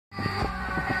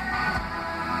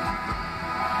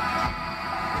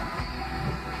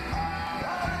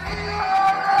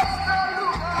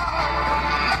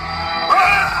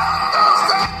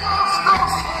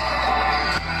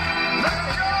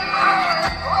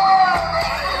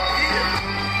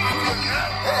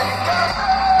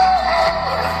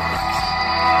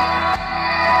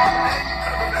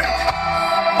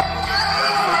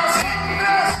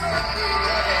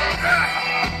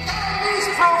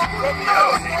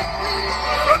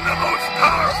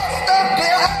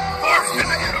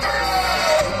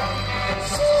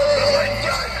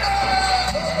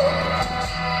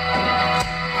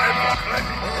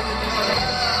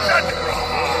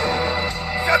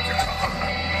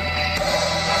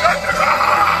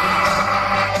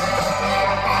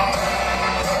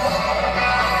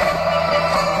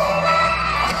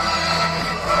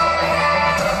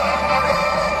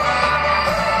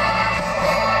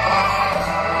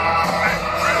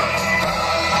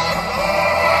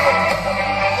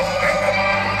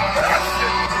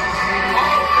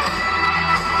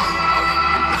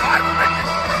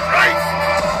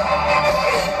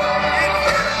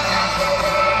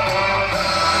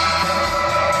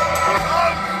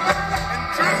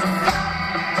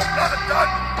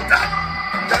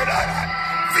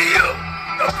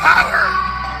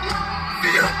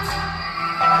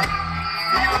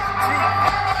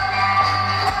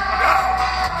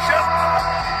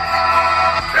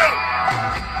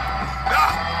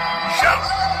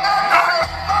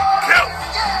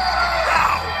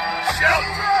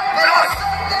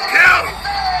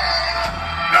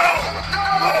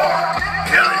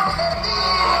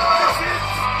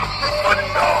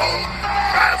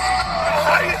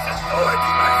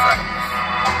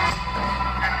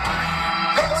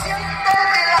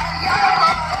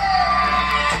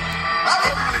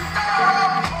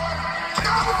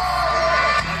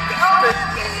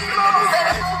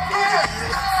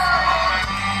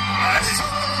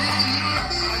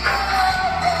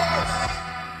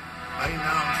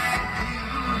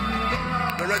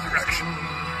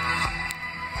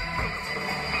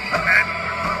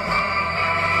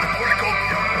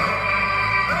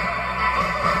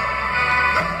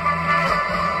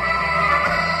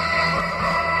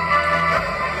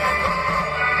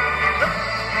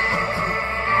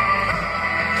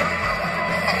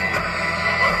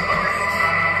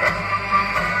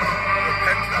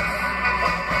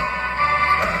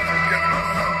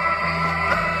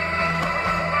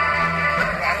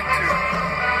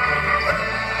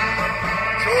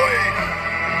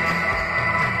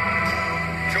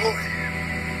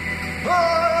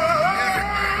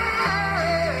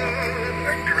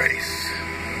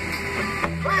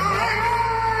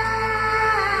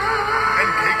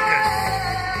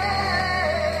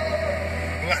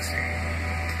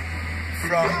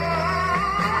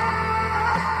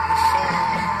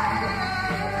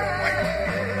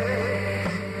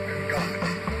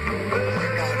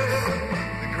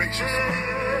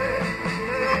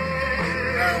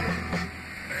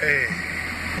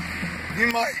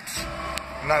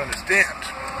not understand.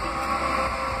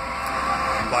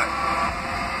 But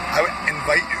I would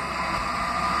invite you,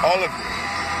 all of you,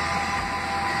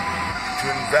 to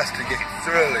investigate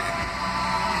thoroughly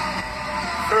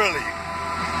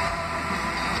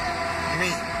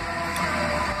me.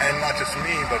 And not just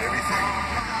me, but everything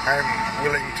I'm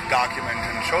willing to document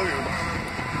and show you.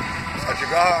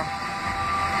 Satyagraha.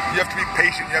 You have to be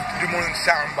patient. You have to do more than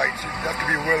sound bites. You have to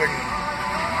be willing.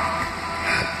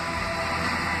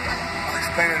 I'll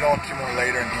explain it all to you more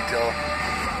later in detail.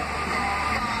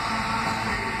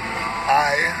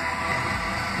 I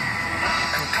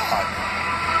am God,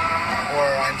 or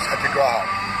I'm Satyagraha.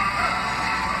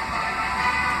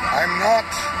 I'm not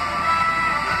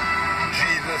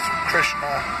Jesus,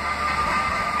 Krishna,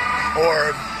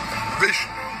 or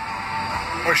Vishnu,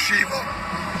 or Shiva,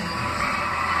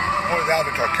 or the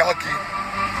Avatar Kalki,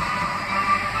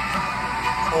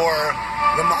 or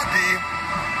the Mahdi,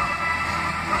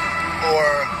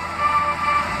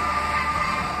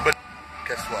 but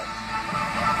guess what?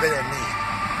 They are me.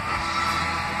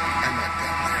 I'm not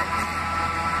them, they are me.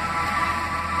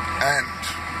 And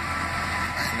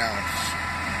I announce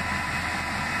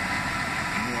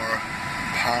more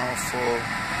powerful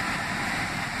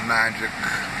magic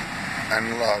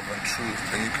and love and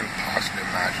truth than you can possibly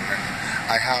imagine. And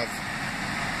I have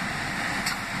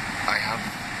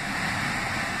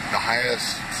the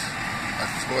highest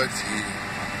authority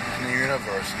in the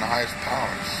universe and the highest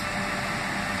powers.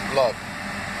 Love,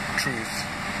 truth,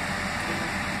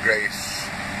 grace,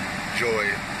 joy,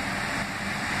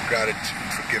 gratitude,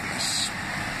 forgiveness.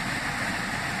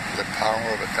 The power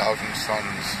of 1,000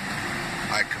 suns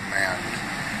I command.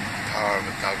 The power of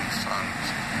 1,000 suns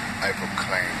I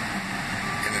proclaim.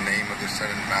 In the name of the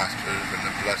Ascended Masters and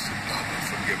the blessed love and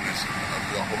forgiveness of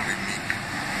the Holy Meek,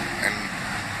 and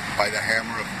by the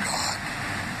hammer of God,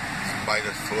 and by the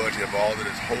authority of all that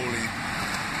is holy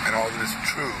and all that is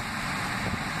true,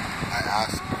 I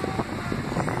ask you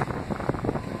to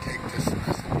take this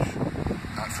message,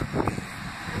 not from me,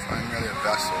 for I'm merely a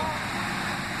vessel.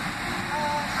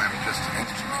 I'm just an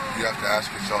instrument. You have to ask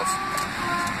yourself,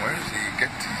 where does he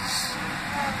get these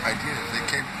ideas?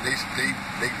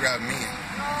 They grab me.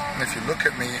 And if you look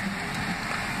at me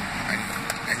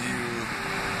and you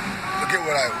look at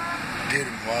what I did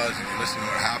and was, and you listen to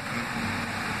what happened,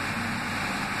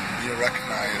 you'll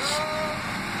recognize,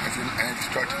 if you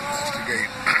start to investigate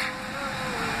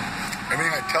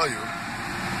everything I tell you,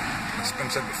 it's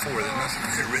been said before, there's nothing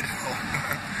original.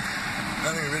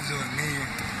 Nothing original in me.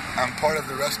 I'm part of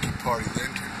the rescue party, the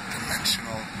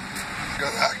interdimensional,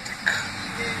 galactic,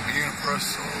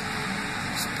 universal,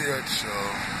 spiritual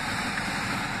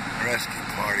rescue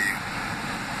party.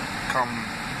 Come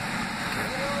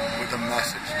with a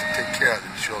message to take care of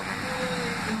the children,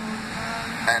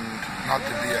 and not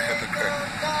to be a hypocrite,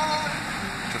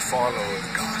 to follow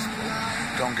the gospel.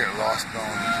 Don't get lost in all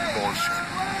this bullshit,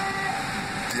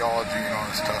 theology and all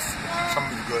this stuff. Some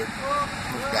is good,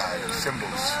 some is bad.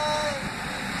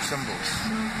 Symbols.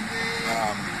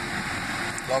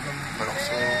 Love them, but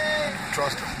also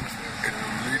trust them. It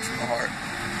leads from the heart.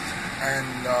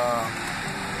 And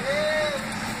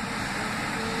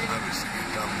obviously,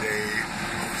 someday,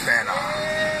 Hosanna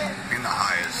in the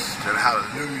highest. And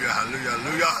hallelujah, hallelujah,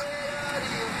 hallelujah.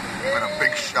 And a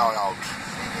big shout out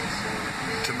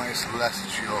to my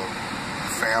celestial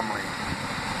family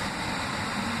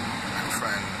and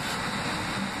friends,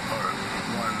 or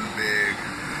one big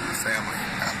family.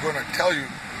 I'm going to tell you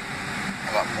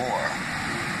a lot more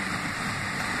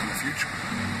in the future.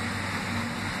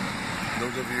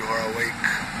 Those of you who are awake,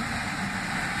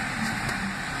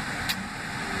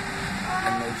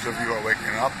 and those of you who are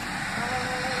waking up,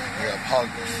 we have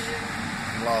hugs,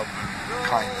 and love, and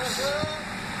kindness,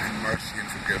 and mercy and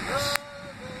forgiveness,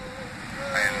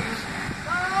 and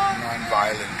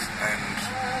non-violence, and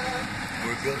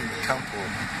we're building a temple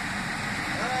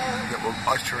that will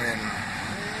usher in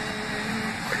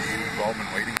what you've all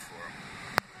been waiting for.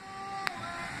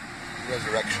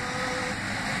 Resurrection.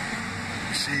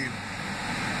 You see,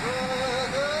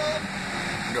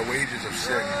 the wages of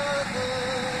sin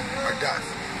are death.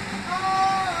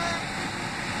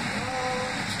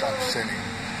 Stop sinning,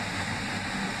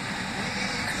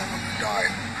 and I'm going to die.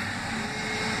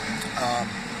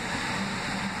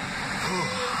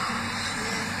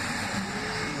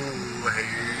 Hey.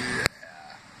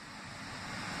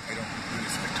 I don't really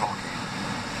feel like talking.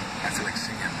 I feel like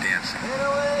singing and dancing.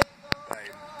 But I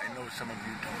know some of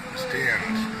you don't understand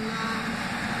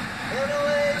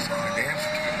this song and dance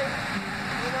to.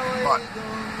 But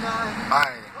I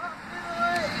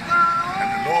am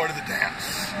the Lord of the dance.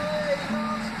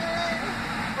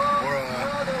 Or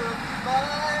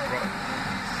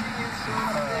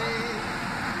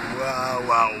Wow,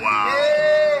 wow, wow.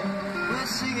 Yeah, we'll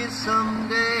sing it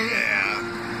someday. Yeah.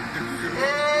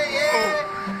 Yeah. Oh,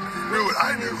 you knew what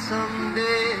I knew.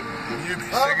 Someday. You'd be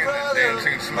singing and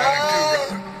dancing and smiling too,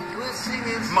 brother. We'll sing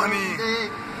it Money.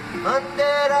 someday. On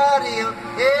that audio.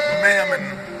 Yeah. Mammon.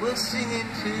 We'll sing it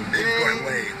today. It's going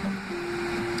away.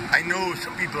 I know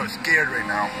some people are scared right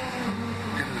now.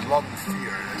 There's love and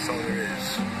fear. That's all there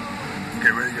is.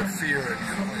 Get rid of your fear and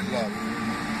get only love.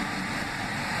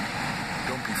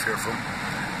 Don't be fearful.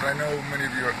 But I know many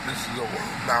of you are, this is a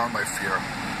world bound by fear.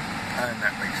 And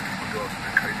that makes people do all sorts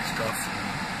of crazy stuff.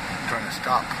 Trying to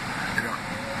stop.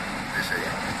 They say,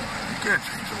 you can't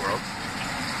change the world.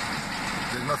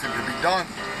 There's nothing to be done.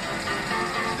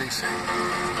 They say.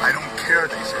 I don't care,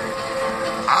 they say.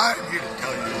 I'm here to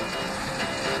tell you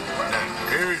that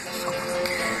there is someone who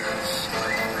cares.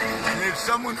 And there's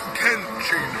someone who can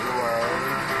change the world.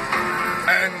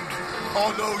 And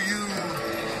although you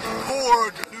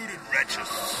poor deluded wretches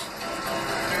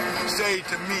say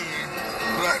to me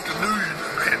that delusion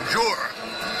may endure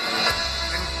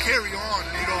and carry on,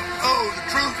 you don't know the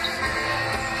truth,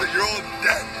 that you're all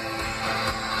dead.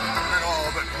 Not all,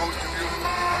 but most of you,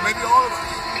 or maybe all of us,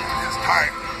 it's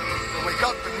time to wake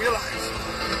up and realize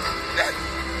that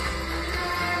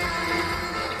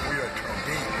we are eternal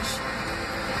beings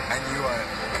and you are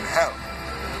in hell.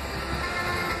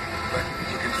 But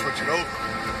we can switch it over.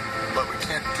 But we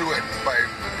can't do it by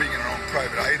being in our own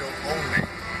private idol only.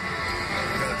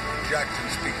 We gotta project and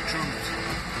speak truth.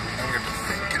 And we have to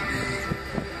think and be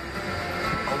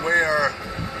aware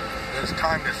that it's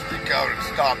time to speak out and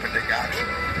stop and take action.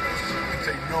 And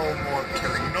say no more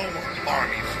killing, no more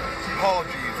armies,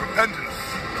 apologies, repentance,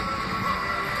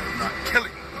 not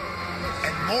killing,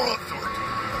 and moral authority,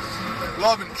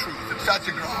 love and truth, and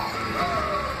satyagraha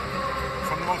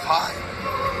from the Most High.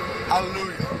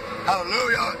 Hallelujah.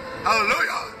 Hallelujah.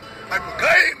 Hallelujah. I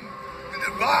proclaim the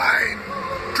divine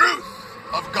truth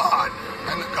of God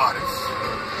and the Goddess,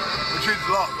 which is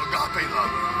love, agape love,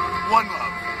 one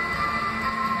love,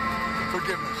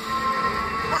 forgiveness,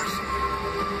 mercy,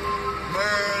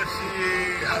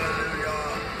 MerSea, hallelujah.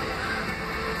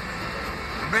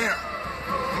 Mer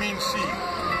means sea.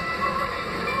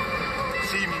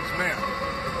 Sea means mer.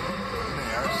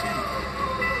 MerSea.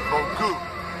 Beau, Coup,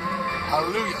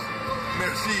 hallelujah.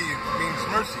 MerSea means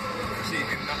mercy. MerSea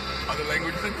in other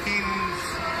languages it means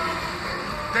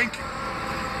thank you.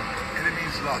 And it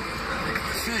means love. Because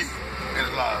the sea is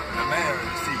love and the mer is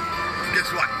the sea. And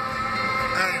guess what?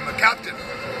 I am a captain.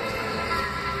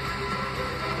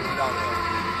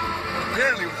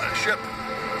 Apparently without a ship.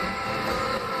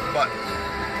 But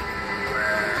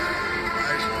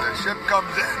when the ship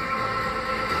comes in,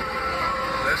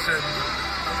 listen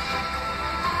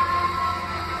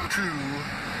to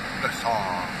the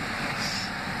song.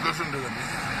 Listen to the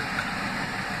music.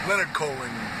 Leonard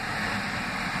Cohen.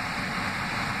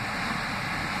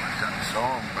 What's that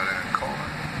song by Leonard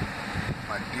Cohen?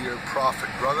 My dear prophet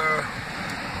brother.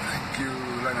 Thank you,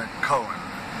 Leonard Cohen,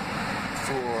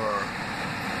 for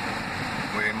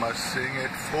we must sing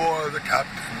it for the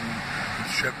captain. The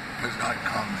ship is not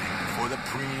coming. For the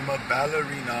prima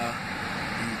ballerina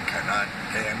who cannot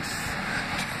dance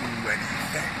to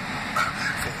anything.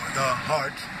 For the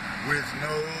heart with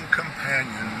no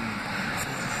companion,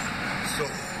 for the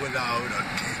soul without a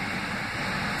king,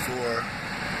 for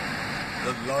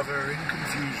the lover in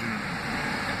confusion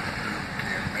who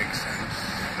can't make sense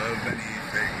of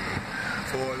anything,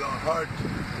 for the heart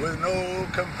with no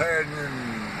companion.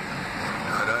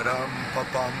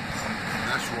 Da-da-dum-pa-pum-pum.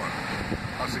 That's one.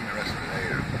 I'll sing the rest of it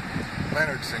later.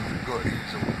 Leonard sings it good.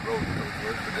 He's the one who wrote those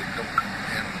words, but they don't come from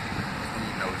him. He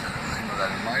knows that. I know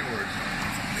that in my words.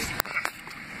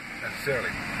 Necessarily.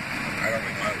 I don't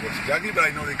know my words exactly, but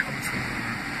I know they come from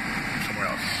somewhere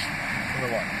else.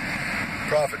 Number one.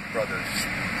 Prophet brothers.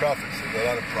 Prophets. There's a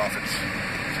lot of prophets.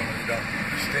 Some of you don't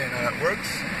understand how that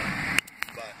works.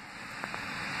 But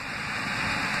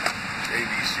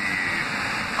ABC.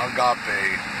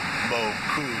 Agape, Beau,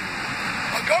 Coup.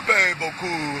 Agape, Beau,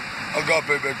 Coup.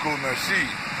 Agape, Beau, Coup, MerSea.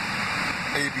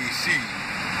 ABC,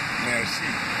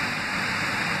 MerSea.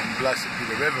 And blessed be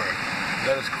the river.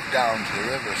 Let us go down to the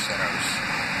river, sinners,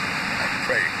 and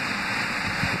pray.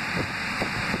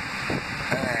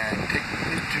 And take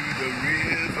me to the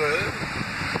river.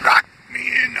 Rock me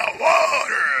in the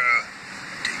water.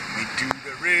 Take me to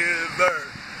the river.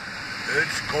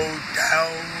 Let's go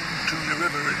down to the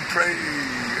river and pray.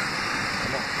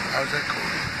 Come on, how's that called?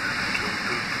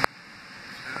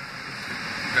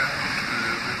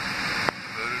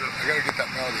 I gotta get that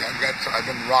melody. I've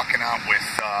been rocking out with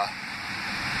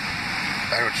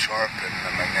Barrett Sharp and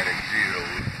the Magnetic Zero.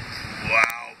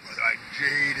 Wow, brother,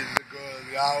 Jade is the girl of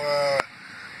the hour.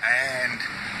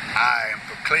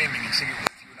 proclaiming and singing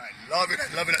with you, and I love it, I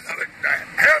love it, I love it. The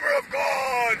hammer of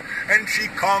God, and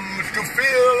she comes to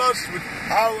fill us with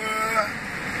power.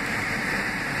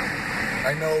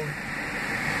 I know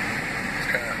it's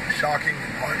kind of shocking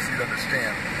and hard for you to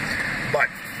understand,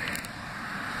 but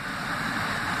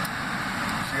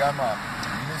see, I'm a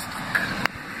mystic,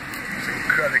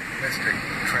 syncretic mystic,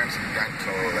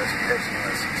 transcendental, as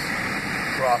personalist,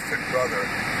 prophet, brother,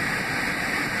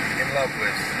 in love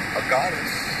with a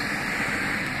goddess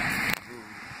who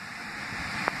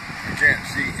you can't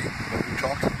see, but who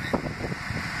talks to me,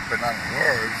 but not in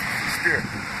words, in spirit,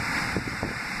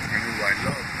 and who I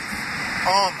love with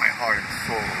all my heart and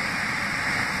soul,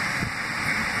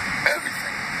 and everything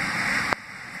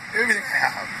I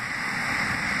have,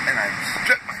 and I've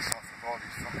stripped myself of all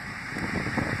these fucking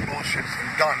bullshits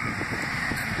and done,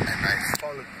 and I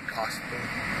followed the gospel,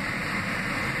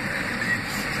 and it leads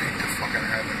straight to fucking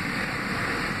heaven.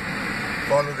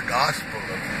 Follow the gospel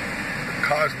of the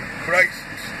cosmic Christ,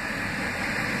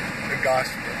 the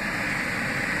gospel.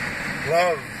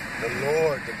 Love the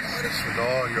Lord, the goddess, with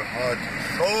all your heart and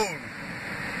soul.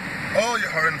 All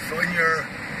your heart and soul, and your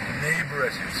neighbor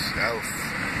as yourself.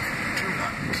 Do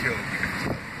not kill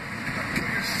yourself. Do not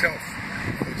kill yourself.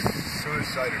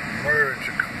 Suicide and murder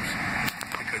comes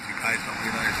because you guys don't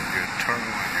realize that you're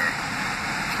eternal and you're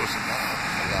supposed to love.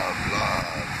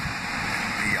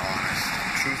 Be honest,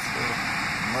 truthful,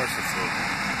 merciful,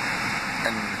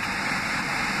 and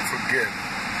forgive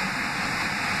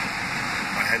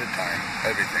ahead of time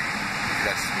everything.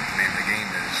 That's what the name of the game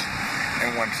is. And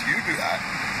once you do that,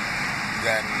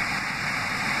 then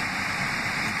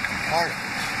you become part of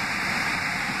it.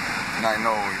 And I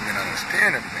know you may not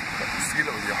understand everything, but feel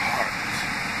it with your heart.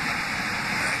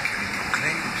 And I can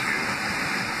proclaim to you.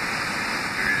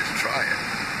 You just try it.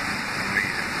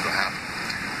 Amazing. This will happen.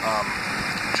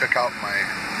 Check out my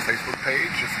Facebook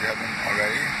page if you haven't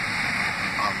already.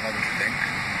 Love What You Think.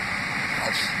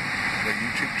 Watch the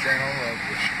YouTube channel, of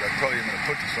which I told you I'm going to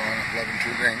put this on, Love and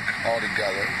Truth Inc. all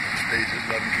together. Spaces,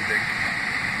 Love and Truth Inc.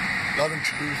 Love and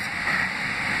truth.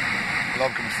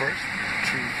 Love comes first.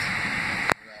 Truth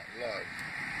without love.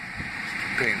 It's too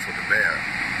painful to bear.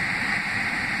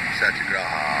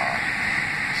 Satyagraha.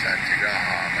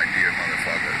 Satyagraha, my dear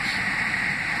motherfuckers.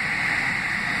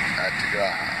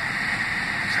 Satyagraha.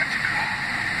 Satyagraha.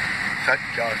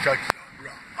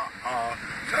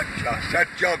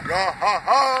 Satyagraha.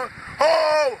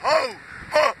 Ho, ho,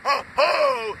 ho, ho,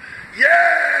 ho.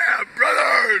 Yeah,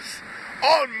 brothers.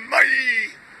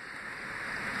 Almighty.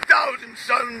 Thousand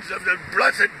sons of the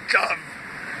blessed dove,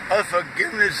 of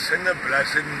forgiveness and the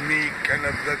blessed meek, and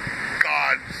of the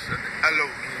gods and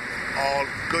Elohim, all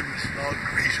goodness and all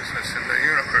graciousness in the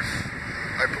universe.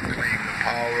 I proclaim the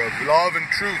power of love and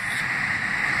truth.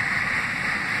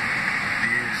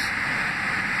 These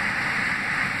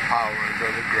powers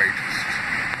are the greatest,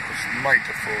 most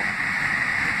mightiful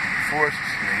forces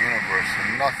in the universe,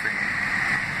 and nothing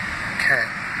can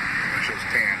or shall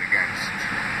stand against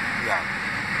them.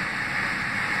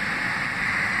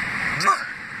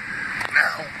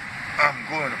 Now, I'm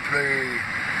going to play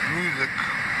music,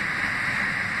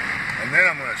 and then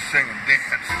I'm going to sing and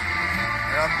dance,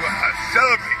 and I'm going to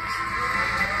celebrate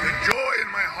the joy in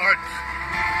my heart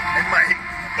and my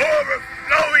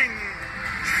overflowing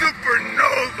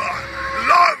supernova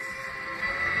love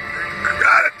and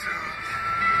gratitude.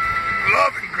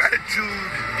 Love and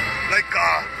gratitude like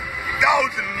 1,000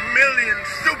 million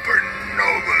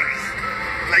supernovas,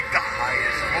 like the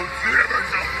highest, most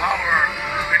universal power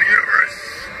in the universe,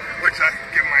 which I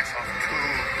give myself to.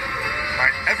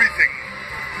 My everything,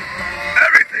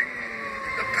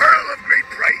 the pearl of great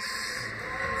price,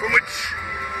 for which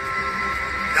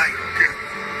I give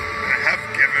and have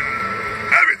given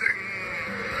everything.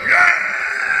 Yeah!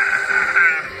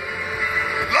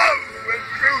 Love and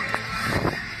truth.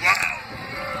 Wow.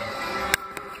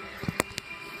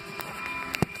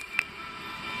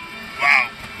 Wow.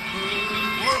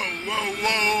 Whoa, whoa,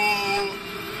 whoa.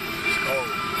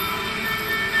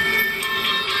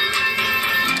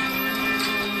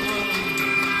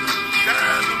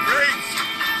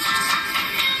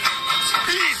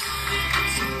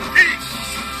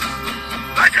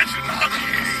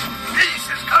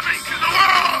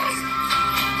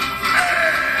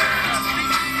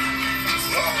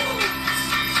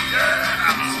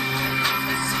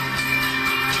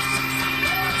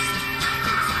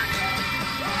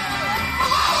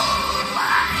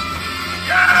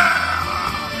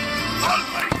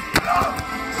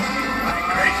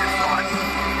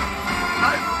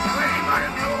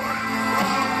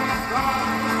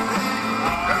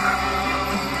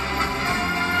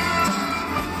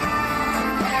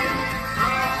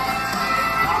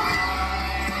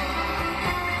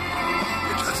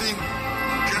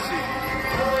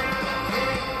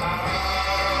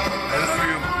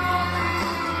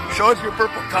 Show us your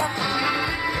purple tongue.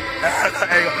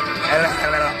 There you go.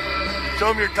 Show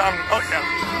him your tongue. Oh, yeah.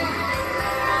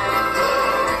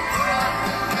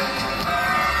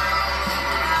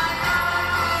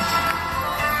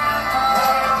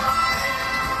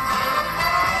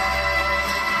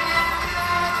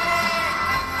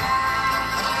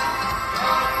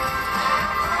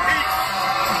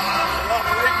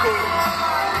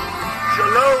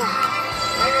 Shalom.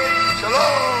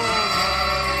 Shalom.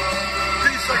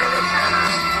 Peace like a river.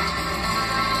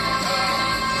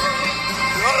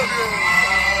 To all of you,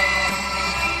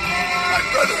 my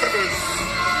brothers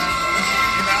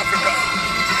in Africa,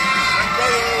 my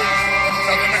brothers in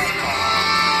South America,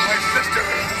 my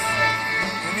sisters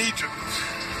in Egypt.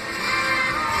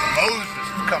 Moses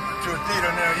is coming to a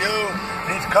theater near you,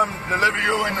 and he's come to deliver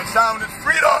you, and the sound is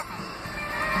freedom.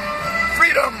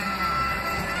 Freedom.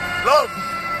 Love.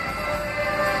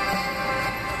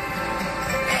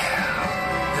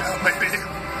 Yeah, baby.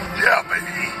 Yeah,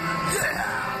 baby. Yeah.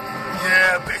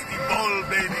 Yeah, baby. Bull,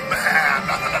 baby. Bam.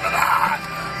 La, la, la, la, la.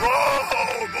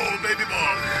 Whoa, bull, baby,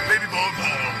 bull. Baby, bull,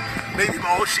 bull. Baby,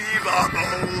 bull, Shiva,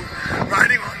 bull.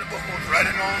 Riding on the bulls,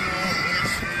 riding on the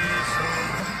horses.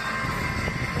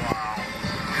 Wow.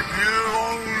 If you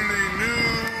only knew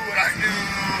what I knew,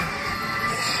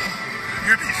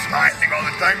 you'd be smiling all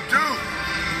the time, too.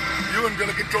 You ain't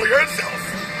gonna control yourself.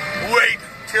 Wait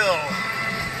till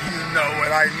you know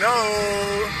what I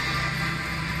know.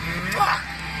 Mwah.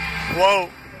 Whoa.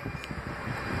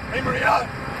 Hey, Maria.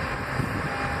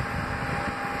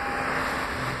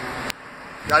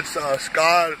 That's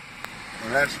Scott.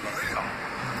 And that's Maria.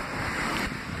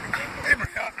 Hey,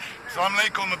 Maria. Salam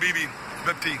alaikum, Habibi.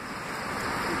 Bipti.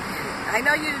 I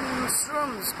know you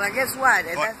shrooms, but guess what?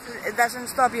 It doesn't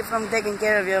stop you from taking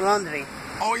care of your laundry.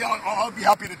 Oh, yeah, I'll be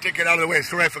happy to take it out of the way.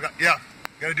 Sorry, I forgot. Yeah,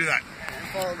 gotta do that.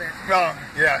 Fold it. No,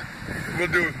 yeah, we'll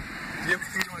do. Do you have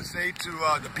anything you want to say to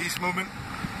the peace movement?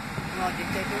 No, you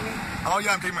taking me? Oh,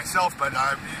 yeah, I'm taking myself, but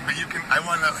you can. I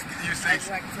want to, like, you say.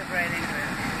 I'd like to right into it.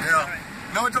 Yeah. Right.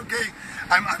 No, it's okay.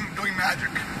 I'm doing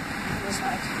magic. What's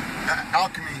that?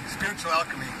 Alchemy, spiritual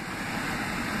alchemy.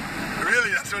 Really,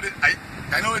 that's what it. I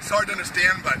know it's hard to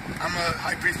understand, but I'm a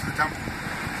high priest of the temple.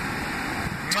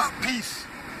 Peace.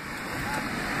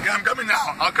 Yeah, I'm coming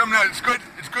now. I'll come now. It's good.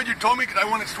 It's good you told me because I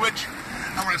want to switch.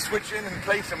 I want to switch in and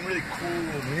play some really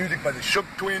cool music by the Shook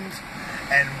Twins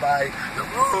and by the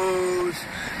Rose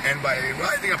and by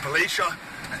Rising Appalachia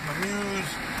and the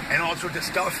Muse and all sorts of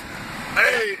stuff.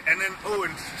 Hey, and then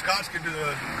and Scott's gonna do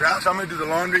the grass. I'm gonna do the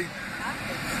laundry.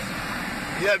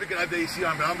 Yeah, we can have the AC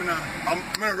on, but I'm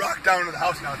gonna rock down to the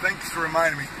house now. Thanks for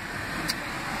reminding me.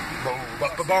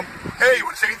 Boom. Hey, you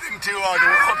want to say anything to the world?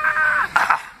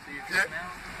 Yeah.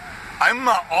 I'm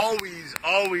always.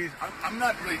 I'm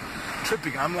not really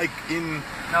tripping. I'm like in.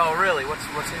 No, really. What's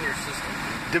in your system?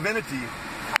 Divinity.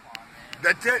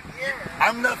 That's it. Yeah.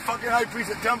 I'm the fucking high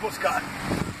priest of Temple, Scott.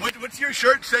 What's your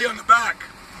shirt say on the back?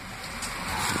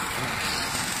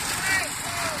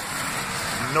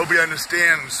 Nobody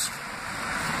understands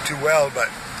too well, but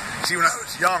see, when I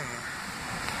was young,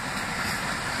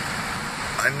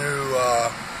 I knew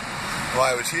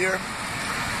why I was here.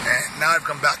 And now I've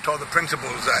come back to all the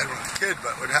principles I had when I was a kid,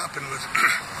 but what happened was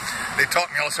they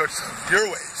taught me all sorts of your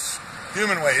ways,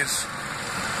 human ways,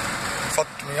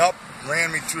 fucked me up, ran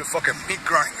me through a fucking meat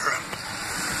grinder, and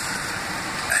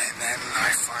then I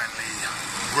finally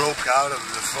broke out of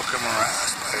the fucking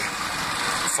morass by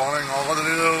following all the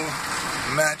little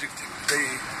magic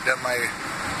things that my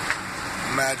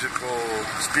magical,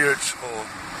 spiritual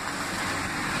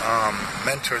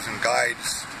mentors and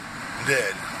guides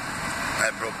did. I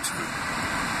broke through.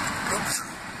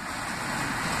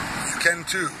 You can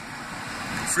too.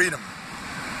 Freedom.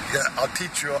 Yeah, I'll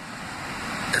teach you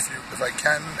if I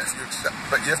can, if you accept.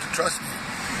 But you have to trust me.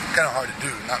 Kind of hard to do.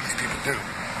 Not many people do.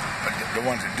 But the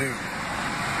ones who do.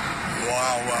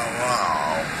 Wow.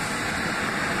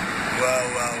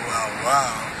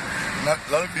 Not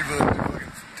a lot of people are fucking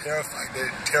terrified.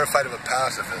 They're terrified of a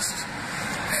pacifist.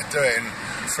 And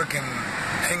freaking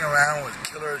hang around with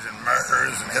killers and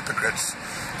murderers and hypocrites,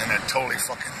 and they're totally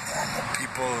fucking normal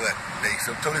people that they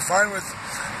feel totally fine with.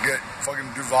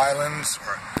 Fucking do violence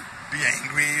or be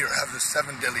angry or have the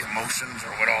 7 deadly emotions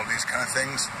or what, all these kind of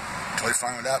things. Totally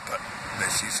fine with that, but they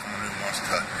see someone who wants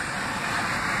to.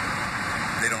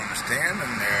 They don't understand,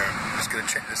 and they're just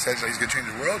gonna change. It says he's gonna change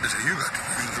the world. They say you got to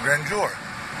use the grandeur.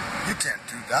 You can't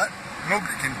do that.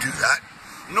 Nobody can do that.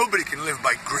 Nobody can live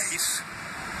by grace.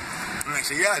 And I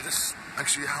say, yeah, this is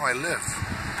actually how I live,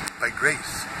 by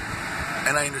grace.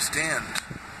 And I understand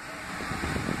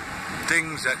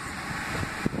things that,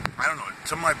 I don't know,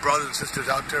 some of my brothers and sisters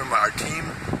out there, our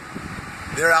team,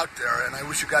 they're out there, and I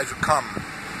wish you guys would come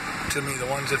to me. The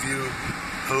ones of you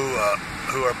who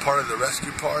are part of the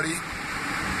rescue party,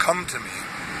 come to me.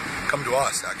 Come to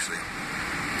us, actually,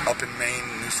 up in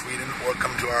Maine, New Sweden, or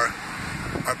come to our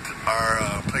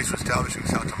place we're establishing in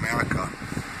South America,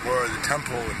 where the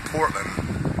temple in Portland.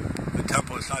 The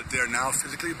temple is not there now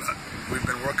physically, but we've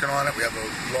been working on it. We have a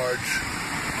large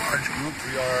group.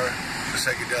 We are the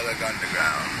Psychedelic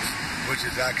Underground, which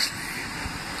is actually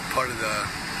part of the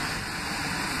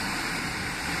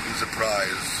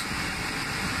surprise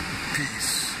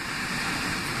piece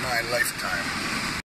in my lifetime.